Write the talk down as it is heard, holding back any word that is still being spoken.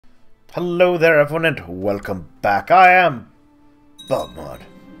Hello there everyone and welcome back. I am BogMod.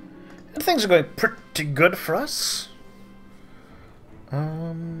 And things are going pretty good for us. Yeah,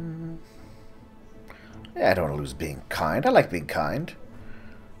 I don't want to lose being kind. I like being kind.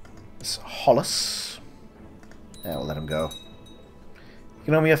 This Hollis. Yeah, we'll let him go. You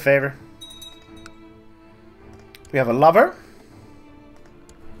can owe me a favor. We have a lover.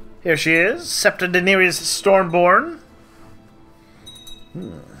 Here she is, Septa Daenerys Stormborn.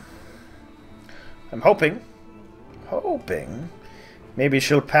 I'm hoping, maybe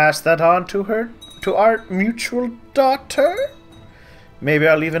she'll pass that on to our mutual daughter. Maybe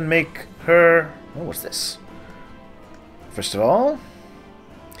I'll even make her. Oh, what's this? First of all,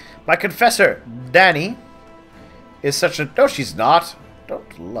 my confessor, Dany, is such a. No, she's not.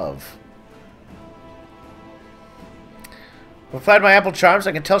 Don't love. Replied my ample charms,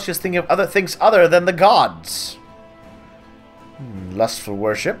 I can tell she's thinking of other things other than the gods. Lustful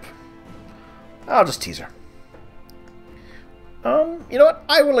worship. I'll just tease her. You know what?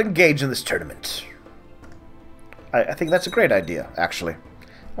 I will engage in this tournament. I think that's a great idea, actually.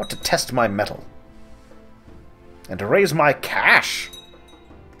 I want to test my mettle. And to raise my cash.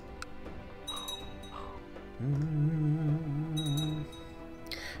 Now,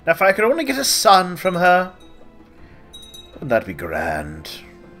 if I could only get a son from her, wouldn't that be grand?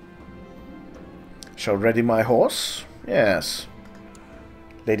 Shall ready my horse? Yes.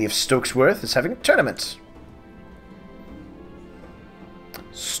 Lady of Stokesworth is having a tournament.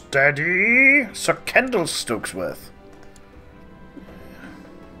 Steady, Sir Kendall Stokesworth.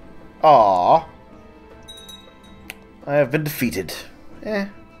 Ah, I have been defeated.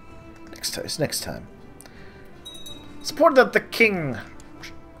 Next time. It's important that the king,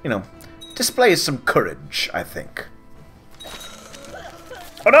 displays some courage, I think.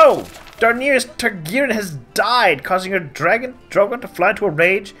 Oh no! Daenerys Targaryen has died, causing her Drogon to fly into a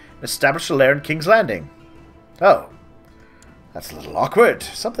rage and establish a lair in King's Landing. Oh. That's a little awkward.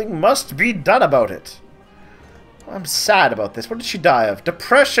 Something must be done about it. I'm sad about this. What did she die of?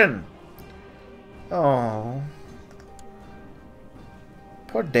 Depression! Oh.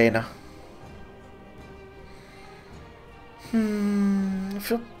 Poor Dana. I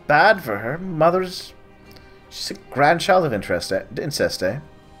feel bad for her. She's a grandchild of incest, eh?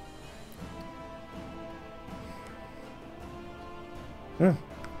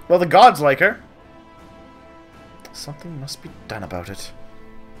 Well, the gods like her. Something must be done about it.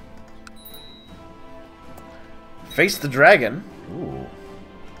 Face the dragon. Ooh.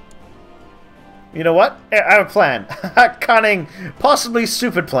 You know what? I have a plan. A cunning, possibly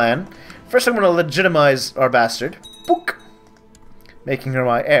stupid plan. First, I'm going to legitimize our bastard. Book. Making her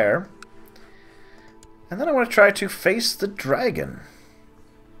my heir. And then I want to try to face the dragon.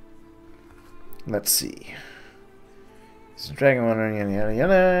 Let's see. Face the dragon, yada yada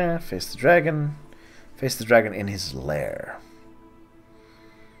yada. Face the dragon. Face the dragon in his lair.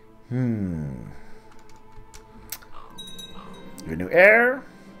 Your new heir,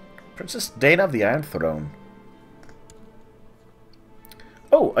 Princess Dana of the Iron Throne.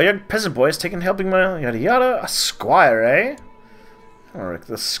 Oh, a young peasant boy is taken helping my yada yada. A squire, eh? Alright,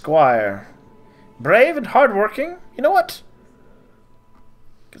 the squire. Brave and hardworking. You know what?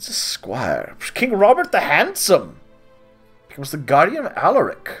 It's a squire. King Robert the Handsome becomes the guardian of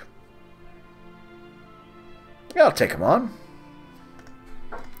Alaric. Yeah, I'll take him on.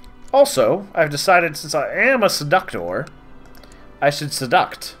 Also, I've decided since I am a seductor, I should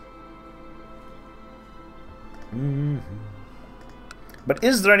seduct. But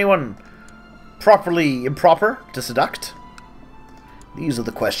is there anyone properly improper to seduct? These are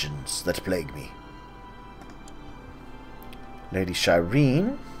the questions that plague me. Lady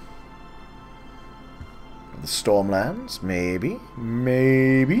Shireen of the Stormlands, maybe.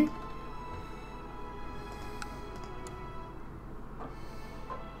 Maybe.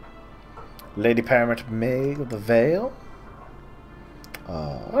 Lady Paramount Meg of the Vale.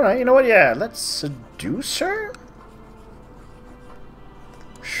 Alright, you know what? Yeah, let's seduce her?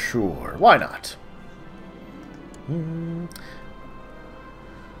 Sure, why not?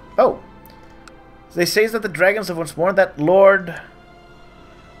 Oh. They say that the dragons have once warned that Lord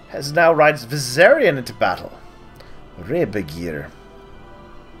has now rides Viserion into battle. Rebegir.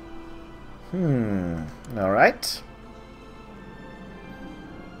 Alright.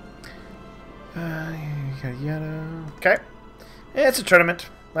 Okay. Yeah, it's a tournament.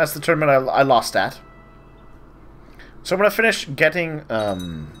 That's the tournament I lost at. So I'm going to finish getting,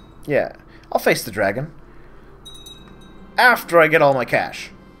 yeah, I'll face the dragon after I get all my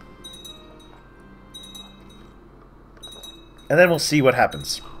cash. And then we'll see what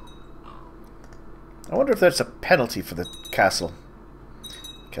happens. I wonder if there's a penalty for the castle.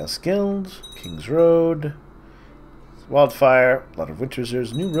 Casguild, King's Road, Wildfire, a lot of winter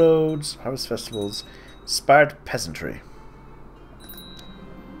reserves, new roads, harvest festivals, inspired peasantry.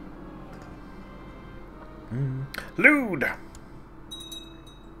 Lewd!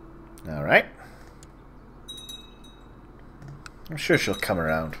 Alright. I'm sure she'll come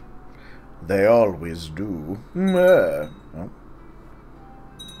around. They always do.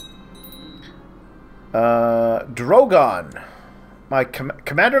 Drogon. My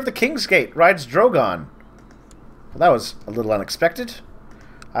commander of the Kingsgate rides Drogon. Well, that was a little unexpected.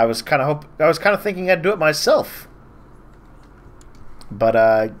 I was kind of thinking I'd do it myself. But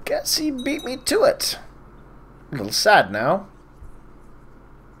I guess he beat me to it. A little sad now.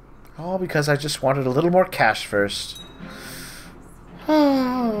 All because I just wanted a little more cash first.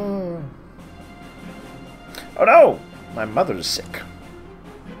 Oh no! My mother is sick.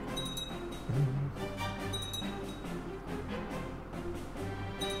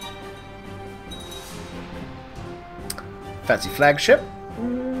 Fancy flagship.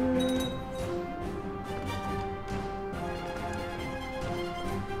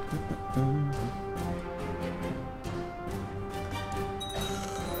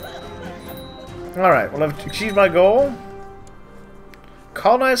 Alright, well, I've achieved my goal.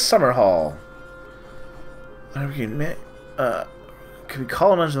 Colonize Summerhall. Can we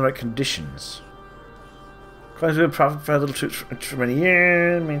colonize in the right conditions? Colonize will profit for little troops for many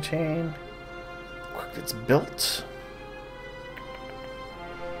years. Maintain. Quick, it's built.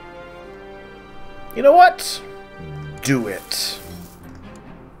 You know what? Do it.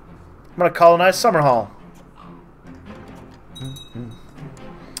 I'm gonna colonize Summerhall.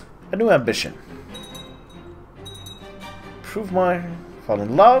 A new ambition. Prove my fall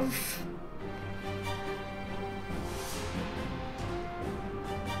in love.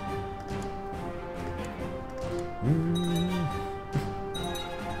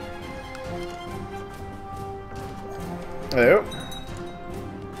 Hello.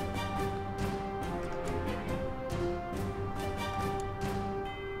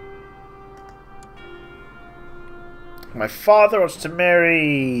 My father wants to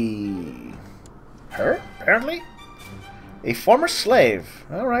marry her, apparently. A former slave.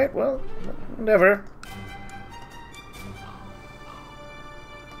 Alright, well, whatever.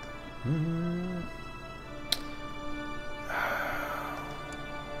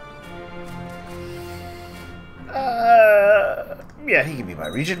 Yeah, he can be my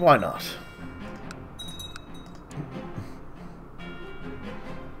regent, why not?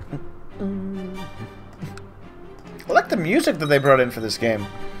 I like the music that they brought in for this game.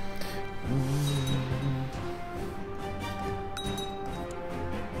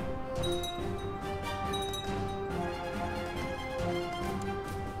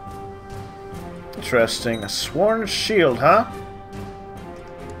 Interesting. A sworn shield, huh?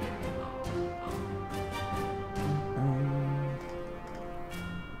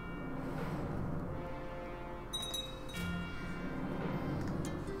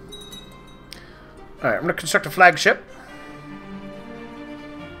 Alright, I'm going to construct a flagship.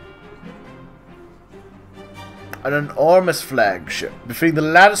 An enormous flagship, befitting the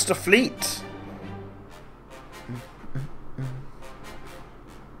Lannister fleet.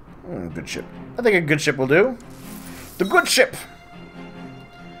 Good ship. I think a good ship will do. The good ship!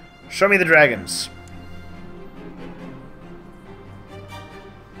 Show me the dragons.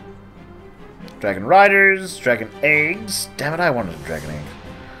 Dragon riders, dragon eggs. Damn it, I wanted a dragon egg.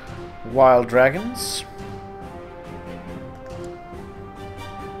 Wild dragons.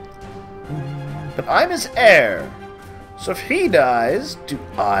 But I'm his heir. So if he dies, do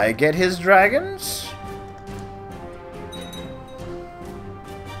I get his dragons?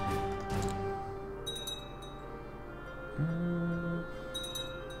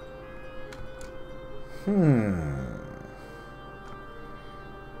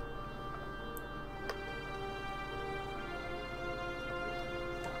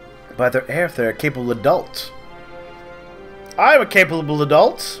 By their heir if they're a capable adult. I'm a capable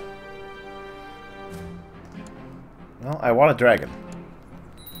adult. Well, I want a dragon.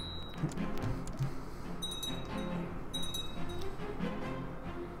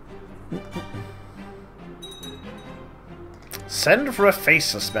 Send for a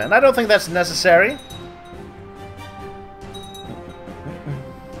faceless man. I don't think that's necessary.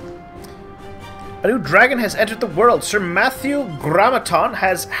 A new dragon has entered the world. Sir Matthew Grammaton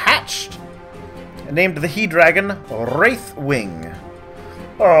has hatched. Named the he-dragon Wraithwing.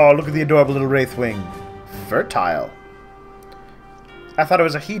 Oh, look at the adorable little Wraithwing. Fertile. I thought it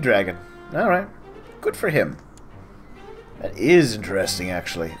was a he-dragon. Alright. Good for him. That is interesting,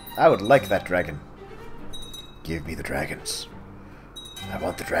 actually. I would like that dragon. Give me the dragons. I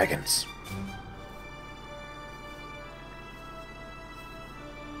want the dragons.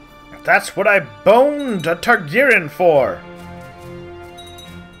 That's what I boned a Targaryen for!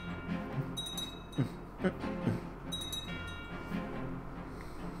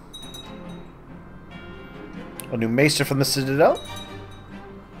 A new maester from the Citadel?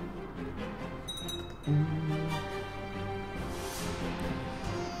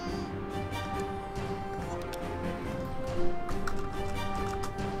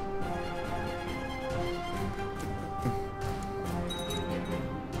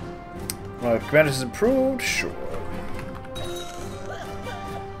 Commanders is improved? Sure.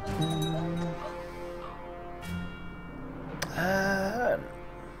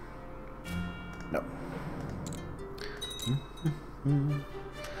 No.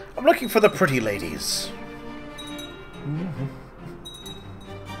 I'm looking for the pretty ladies.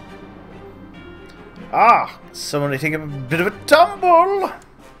 Ah, someone taking a bit of a tumble.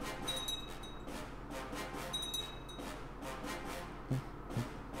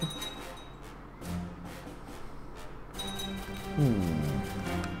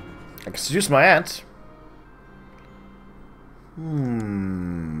 I can seduce my aunt.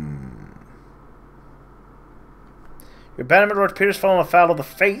 Your bannerman Lord Peter's fallen afoul of the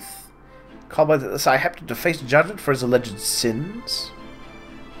faith, called by the Cyhepta to face judgment for his alleged sins.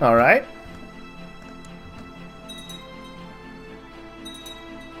 Alright.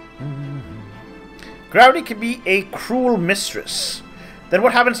 Gravity can be a cruel mistress. Then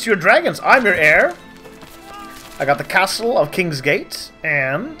what happens to your dragons? I'm your heir. I got the castle of King's Gate,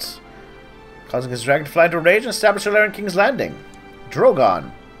 and causing his dragon to fly into a rage and establish a lair in King's Landing.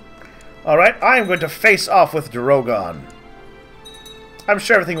 Drogon. Alright, I am going to face off with Drogon. I'm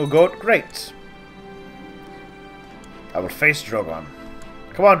sure everything will go great. I will face Drogon.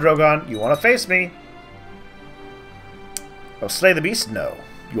 Come on, Drogon, you want to face me? I'll slay the beast? No.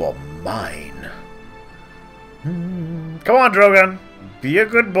 You're mine. Come on, Drogon. Be a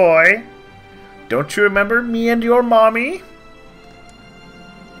good boy. Don't you remember me and your mommy?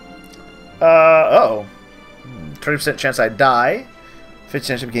 Uh-oh. 20% chance I die. 50%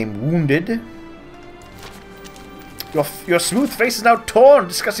 chance I became wounded. Your smooth face is now torn.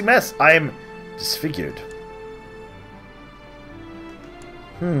 Disgusting mess. I am disfigured.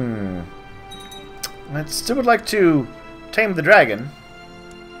 I still would like to tame the dragon.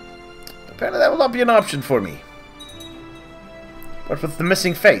 Apparently that will not be an option for me. But with the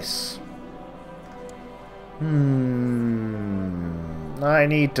missing face. I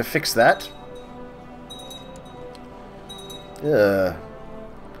need to fix that.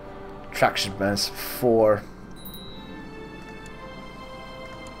 Traction minus 4.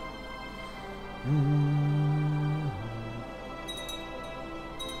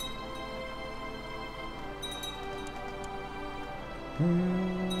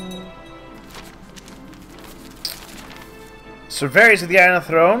 Sir Varys of the Iron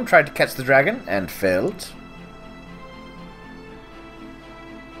Throne tried to catch the dragon and failed.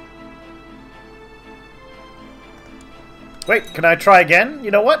 Wait, can I try again? You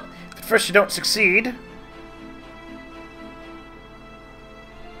know what? If at first you don't succeed...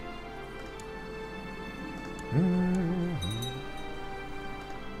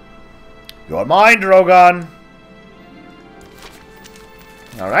 You're mine, Drogon!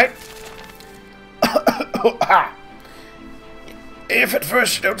 Alright. If at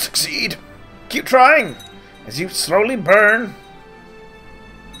first you don't succeed, keep trying, as you slowly burn.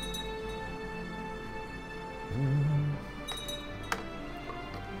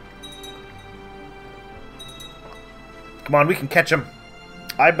 Come on, we can catch him.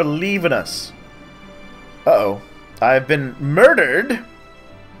 I believe in us. Uh-oh. I've been murdered.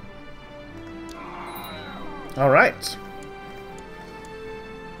 Alright.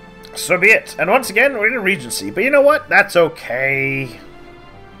 So be it. And once again, we're in a Regency. But you know what? That's okay.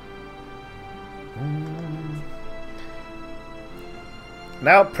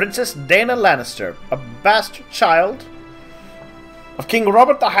 Now, Princess Dana Lannister, a bastard child of King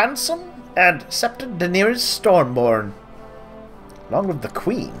Robert the Handsome and Septa Daenerys Stormborn. Along with the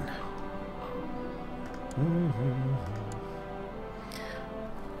Queen.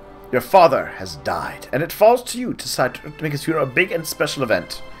 Your father has died, and it falls to you to decide to make his funeral a big and special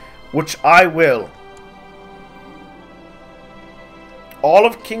event. Which I will. All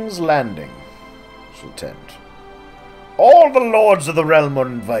of King's Landing shall attend. All the lords of the realm are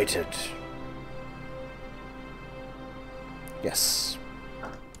invited. Yes.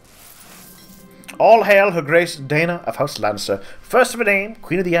 All hail Her Grace Dana of House Lannister, first of her name,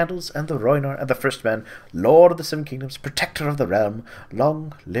 Queen of the Andals and the Rhoynar and the First Men, Lord of the Seven Kingdoms, Protector of the Realm.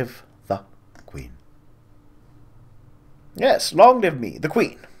 Long live the Queen. Yes, long live me, the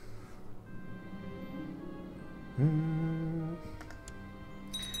queen.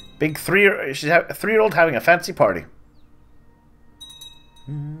 Big she's a 3-year-old having a fancy party.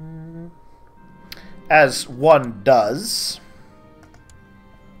 As one does.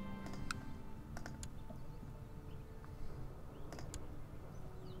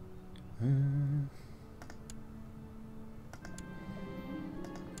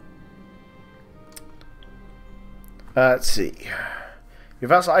 Let's see. Your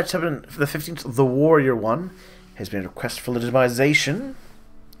vassal item for the 15th, the warrior one, has made a request for legitimization.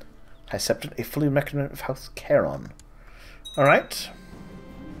 I accepted a fully mechanism of House Charon. Alright.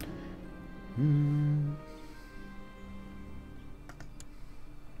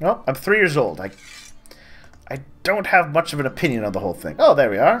 Well, I'm 3 years old. I don't have much of an opinion on the whole thing. Oh, there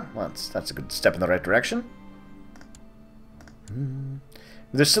we are. Well, that's a good step in the right direction.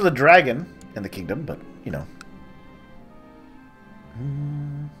 There's still a dragon in the kingdom, but, you know.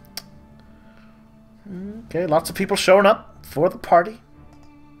 Okay, lots of people showing up for the party.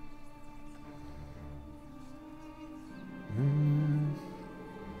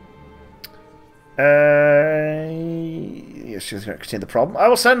 Yes, she's going to continue the problem. I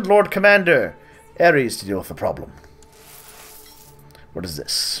will send Lord Commander Ares to deal with the problem. What is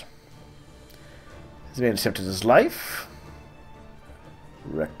this? Has been attempted his life.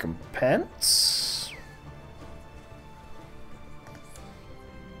 Recompense.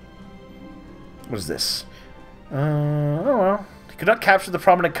 What is this? Oh well. He could not capture the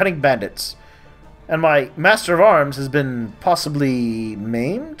prominent cunning bandits. And my Master of Arms has been possibly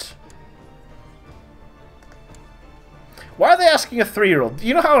maimed? Why are they asking a 3-year-old? Do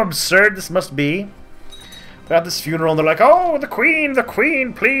you know how absurd this must be? They're at this funeral and they're like, oh, the queen,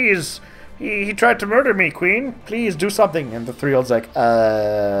 please. He tried to murder me, queen. Please do something. And the 3-year-old's like,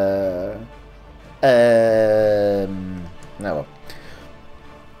 no.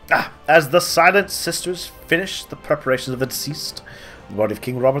 As the Silent Sisters finish the preparations of the deceased, the body of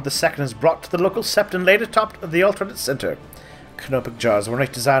King Robert II is brought to the local sept and laid atop of the altar at its center. Canopic jars of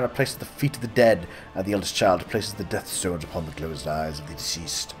ornate design are placed at the feet of the dead, and the eldest child places the death stones upon the closed eyes of the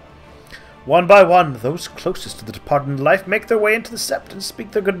deceased. One by one, those closest to the departed in life make their way into the sept and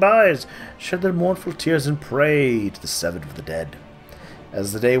speak their goodbyes, shed their mournful tears and pray to the severed of the dead.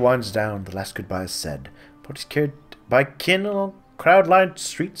 As the day winds down, the last goodbye is said. Bodies carried by kin along crowd-lined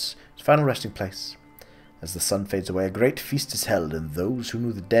streets, its final resting place. As the sun fades away, a great feast is held, and those who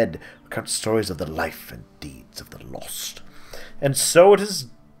knew the dead recount stories of the life and deeds of the lost. And so it is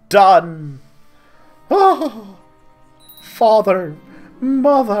done. Oh, father,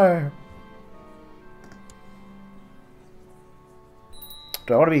 mother.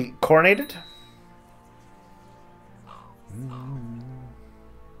 Do I want to be coronated?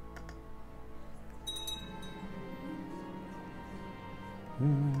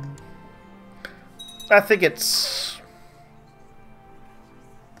 I think it's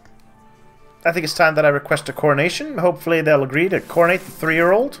time that I request a coronation. Hopefully they'll agree to coronate the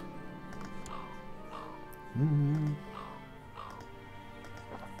 3-year-old.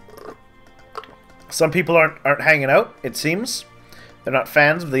 Some people aren't hanging out, it seems. They're not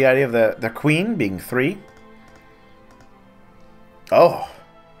fans of the idea of the queen being 3. Oh.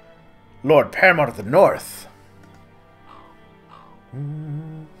 Lord Paramount of the North.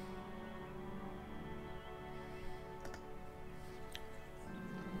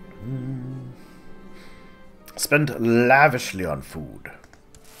 Spend lavishly on food.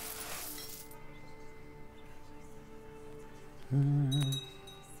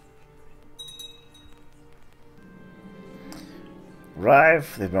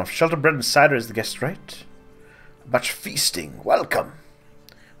 Arrive. They've been off shelter, bread, and cider as the guests right. Much feasting. Welcome.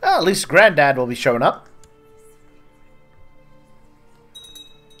 Well, at least Granddad will be showing up.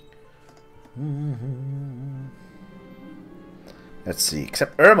 Let's see.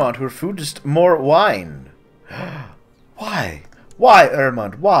 Except Ermont, who refused more wine. Why? Why,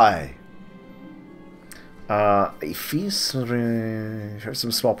 Ermont? Why? A feast.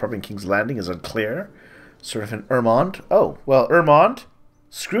 Some small problem in King's Landing is unclear. Sort of an Ermont. Oh, well, Ermont.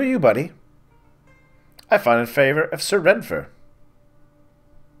 Screw you, buddy. I find in favor of Sir Renfer.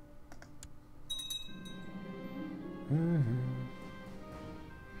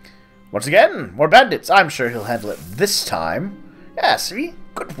 Once again, more bandits. I'm sure he'll handle it this time. Yeah, see?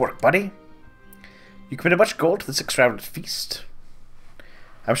 Good work, buddy. You committed much gold to this extravagant feast.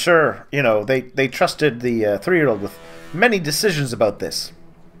 I'm sure, you know, they trusted the 3-year-old with many decisions about this.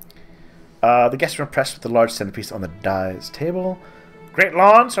 The guests were impressed with the large centerpiece on the dais table. Great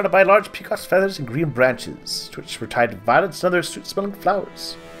lawn, surrounded by large peacock's feathers and green branches, to which were tied violets and other sweet-smelling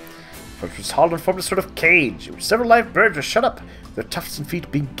flowers. which was hauled and formed a sort of cage, in which several live birds were shut up, their tufts and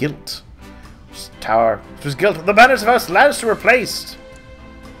feet being gilt. This tower, which was gilt, the banners of House Lannister were placed.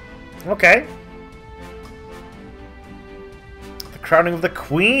 Okay. The crowning of the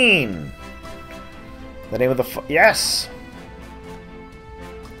Queen. The name of the... yes!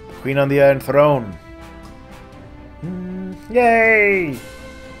 The Queen on the Iron Throne. Yay!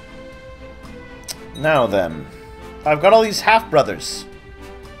 Now then. I've got all these half-brothers.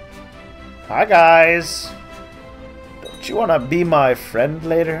 Hi, guys. Don't you want to be my friend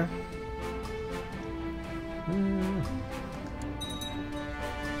later?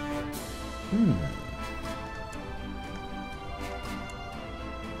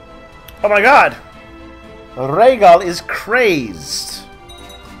 Oh my god! Rhaegal is crazed.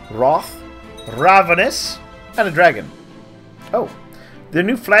 Wroth, ravenous, and a dragon. Oh. The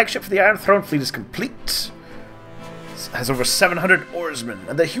new flagship for the Iron Throne fleet is complete. It has over 700 oarsmen,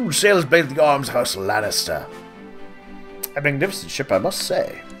 and the huge sails blade the arms of House Lannister. A magnificent ship, I must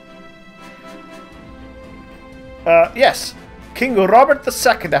say. Yes. King Robert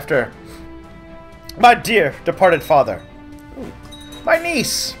II after my dear departed father. Ooh. My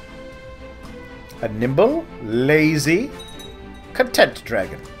niece. A nimble, lazy, content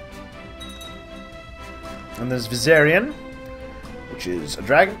dragon. And there's Viserion, which is a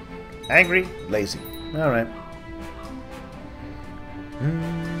dragon, angry, lazy. Alright.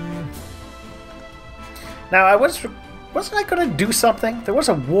 Now, wasn't I going to do something? There was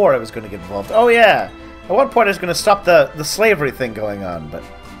a war I was going to get involved. Oh, yeah. At one point, I was going to stop the slavery thing going on, but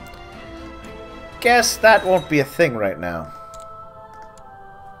guess that won't be a thing right now.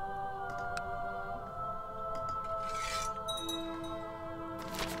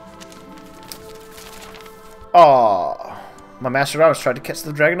 Aww. My Master of Arms tried to catch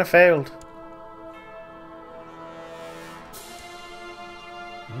the dragon and failed.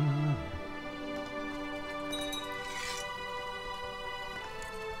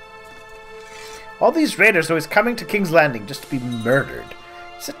 All these raiders are always coming to King's Landing just to be murdered.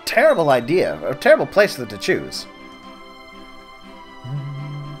 It's a terrible idea, or a terrible place for them to choose.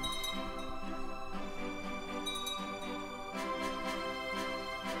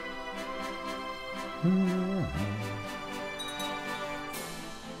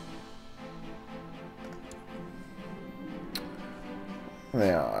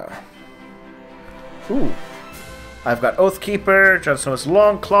 They are. Ooh. I've got Oathkeeper, Jon Snow's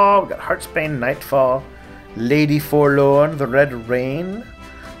Longclaw, we've got Heartsbane, Nightfall, Lady Forlorn, the Red Rain,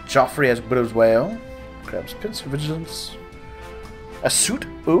 Joffrey has Widow's Wail, Crab's Pincer Vigilance, a suit.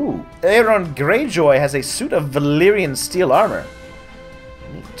 Ooh. Aeron Greyjoy has a suit of Valyrian steel armor.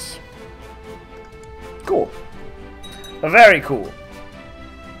 Neat. Cool. Very cool.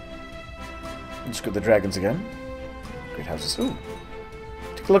 Let's go to the dragons again. Great houses. Ooh.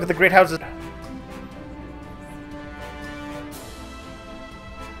 Take a look at the great houses.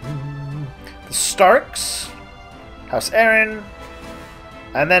 The Starks, House Aaron,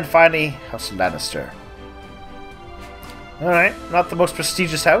 and then finally House Lannister. Alright, not the most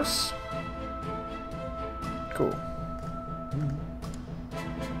prestigious house. Cool.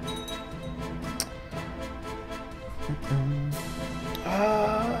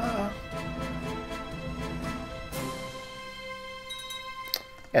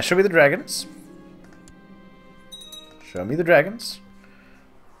 Yeah, show me the dragons. Show me the dragons.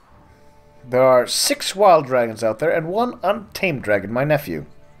 There are 6 wild dragons out there and 1 untamed dragon, my nephew.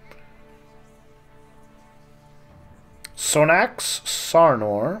 Sonax,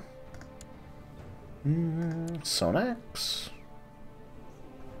 Sarnor. Sonax.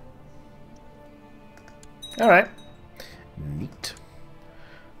 Alright. Neat.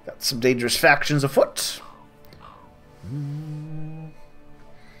 Got some dangerous factions afoot.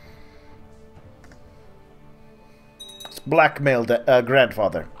 It's blackmail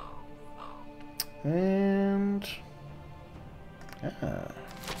grandfather. And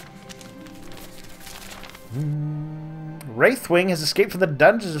Wraithwing has escaped from the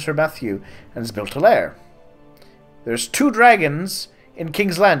dungeons of Sir Matthew and has built a lair. There's 2 dragons in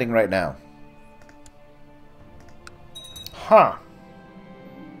King's Landing right now. Huh.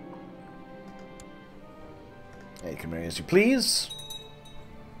 Yeah, you can marry as you please.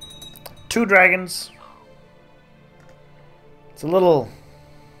 2 dragons. It's a little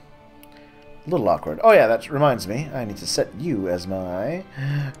awkward. Oh yeah, that reminds me. I need to set you as my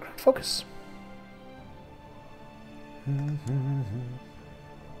ground focus.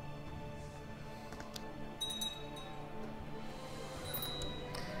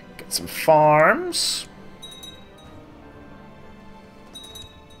 Get some farms.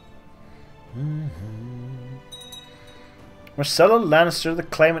 Myrcella Lannister, the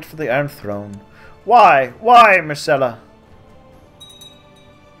claimant for the Iron Throne. Why? Why, Myrcella?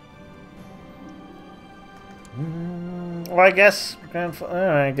 Well, I guess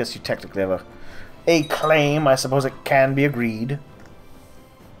you technically have a claim. I suppose it can be agreed.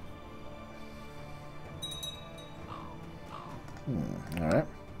 Alright.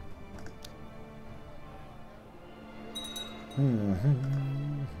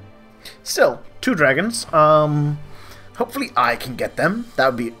 Still, 2 dragons. Hopefully I can get them. That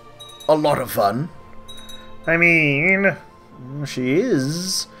would be a lot of fun. I mean, she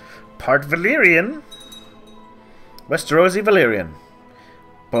is part Valyrian. Westerosi Valyrian.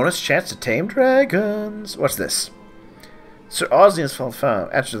 Bonus chance to tame dragons. What's this? Sir Osnian's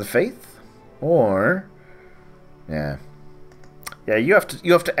found answer to the faith? Or yeah. Yeah, you have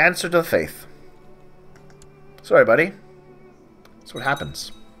to answer to the faith. Sorry, buddy. That's what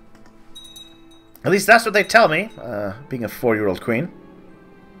happens. At least that's what they tell me, being a 4-year-old queen.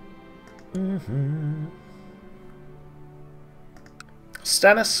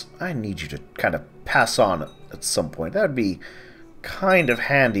 Stannis, I need you to kind of pass on at some point. That would be kind of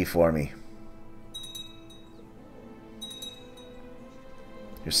handy for me.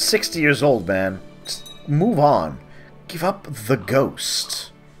 You're 60 years old, man. Just move on. Give up the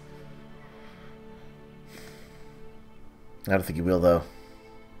ghost. I don't think you will, though.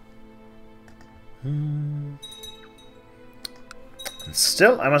 And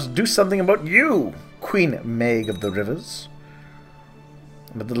still, I must do something about you, Queen Meg of the Rivers.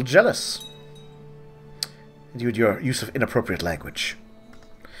 I'm a little jealous. You and your use of inappropriate language.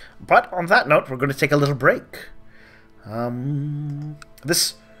 But on that note, we're going to take a little break.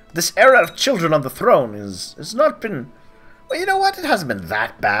 This era of children on the throne has not been... Well, you know what? It hasn't been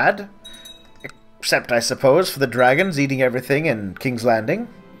that bad. Except, I suppose, for the dragons eating everything in King's Landing.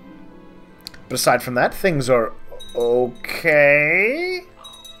 But aside from that, things are okay.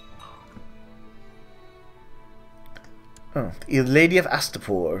 Oh, the Lady of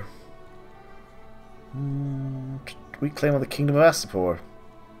Astapor. We claim on the Kingdom of Astapor.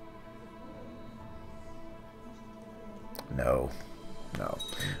 No. No.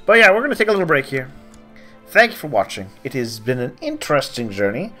 But yeah, we're going to take a little break here. Thank you for watching. It has been an interesting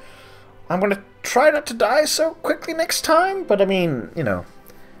journey. I'm going to try not to die so quickly next time, but I mean, you know,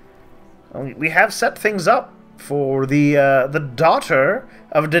 we have set things up for the daughter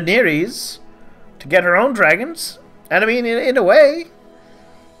of Daenerys to get her own dragons. And I mean, in a way,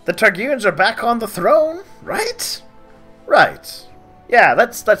 the Targaryens are back on the throne, right? Right. Yeah,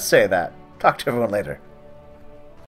 let's say that. Talk to everyone later.